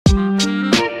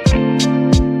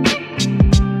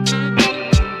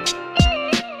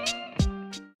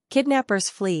Kidnappers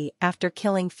flee after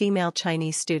killing female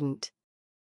Chinese student.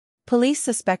 Police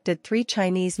suspected 3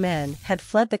 Chinese men had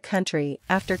fled the country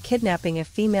after kidnapping a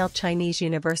female Chinese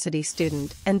university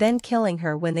student and then killing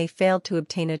her when they failed to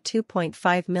obtain a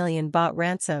 2.5 million baht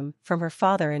ransom from her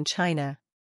father in China.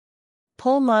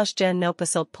 Pol Mazda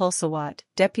Nopasilp Poolsawat,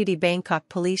 Deputy Bangkok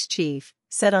Police Chief,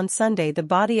 said on Sunday the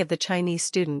body of the Chinese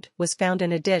student was found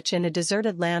in a ditch in a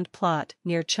deserted land plot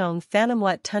near Chong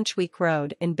Thanom-Wat Tonchueak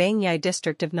Road in Bang Yai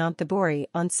district of Nonthaburi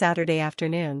on Saturday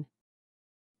afternoon.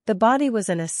 The body was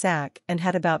in a sack and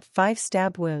had about 5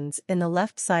 stab wounds in the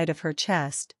left side of her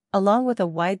chest, along with a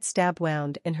wide stab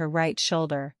wound in her right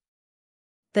shoulder.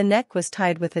 The neck was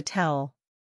tied with a towel.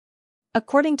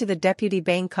 According to the Deputy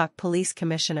Bangkok Police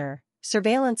Commissioner,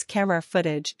 surveillance camera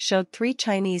footage showed 3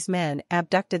 Chinese men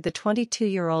abducted the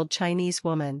 22-year-old Chinese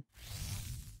woman,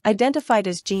 identified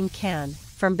as Jin Can,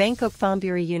 from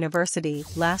Bangkokthonburi University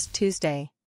last Tuesday.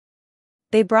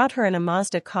 They brought her in a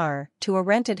Mazda car to a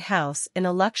rented house in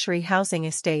a luxury housing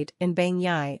estate in Bang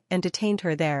Yai and detained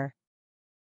her there.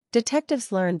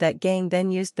 Detectives learned that gang then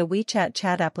used the WeChat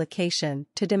chat application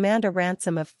to demand a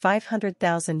ransom of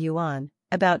 500,000 yuan,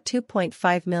 about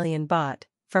 2.5 million baht,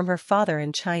 from her father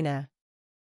in China.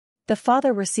 The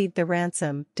father received the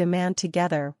ransom demand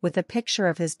together with a picture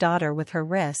of his daughter with her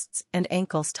wrists and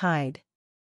ankles tied.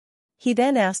 He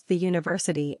then asked the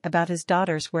university about his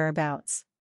daughter's whereabouts.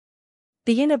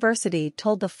 The university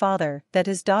told the father that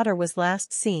his daughter was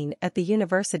last seen at the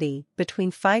university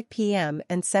between 5 p.m.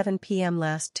 and 7 p.m.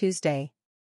 last Tuesday.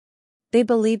 They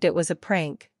believed it was a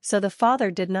prank, so the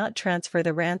father did not transfer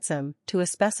the ransom to a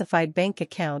specified bank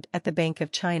account at the Bank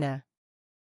of China.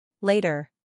 Later,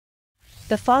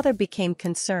 the father became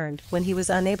concerned when he was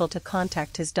unable to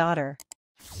contact his daughter.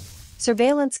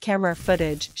 Surveillance camera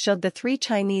footage showed the 3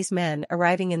 Chinese men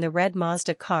arriving in the red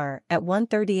Mazda car at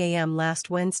 1:30 a.m. last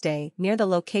Wednesday near the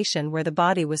location where the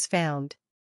body was found.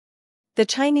 The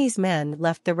Chinese men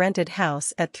left the rented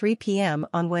house at 3 p.m.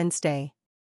 on Wednesday.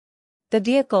 The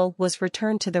vehicle was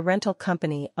returned to the rental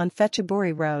company on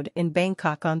Nonthaburi Road in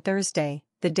Bangkok on Thursday,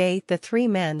 the day the 3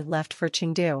 men left for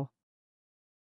Chengdu.